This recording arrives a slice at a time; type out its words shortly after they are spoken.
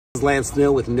Lance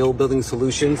Nill with Nill Building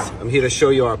Solutions. I'm here to show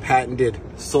you our patented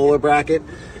solar bracket.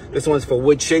 This one's for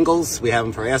wood shingles. We have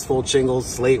them for asphalt shingles,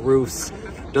 slate roofs,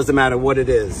 doesn't matter what it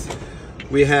is.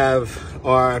 We have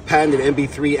our patented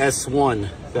MB3S1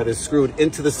 that is screwed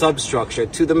into the substructure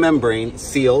to the membrane,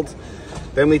 sealed.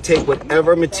 Then we take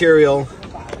whatever material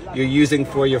you're using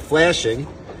for your flashing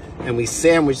and we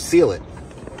sandwich seal it.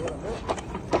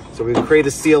 So we create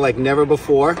a seal like never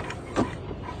before.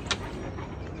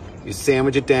 You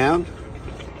sandwich it down,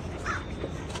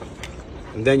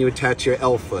 and then you attach your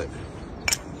L foot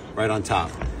right on top.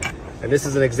 And this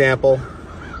is an example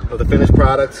of the finished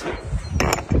product.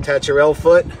 Attach your L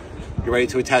foot, you're ready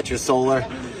to attach your solar.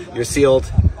 You're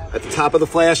sealed at the top of the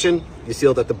flashing, you're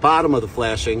sealed at the bottom of the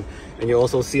flashing, and you're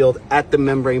also sealed at the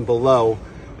membrane below.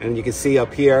 And you can see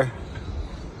up here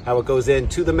how it goes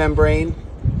into the membrane,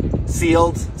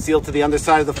 sealed to the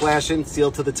underside of the flashing,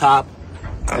 sealed to the top,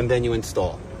 and then you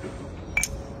install.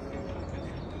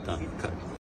 Done. Cut.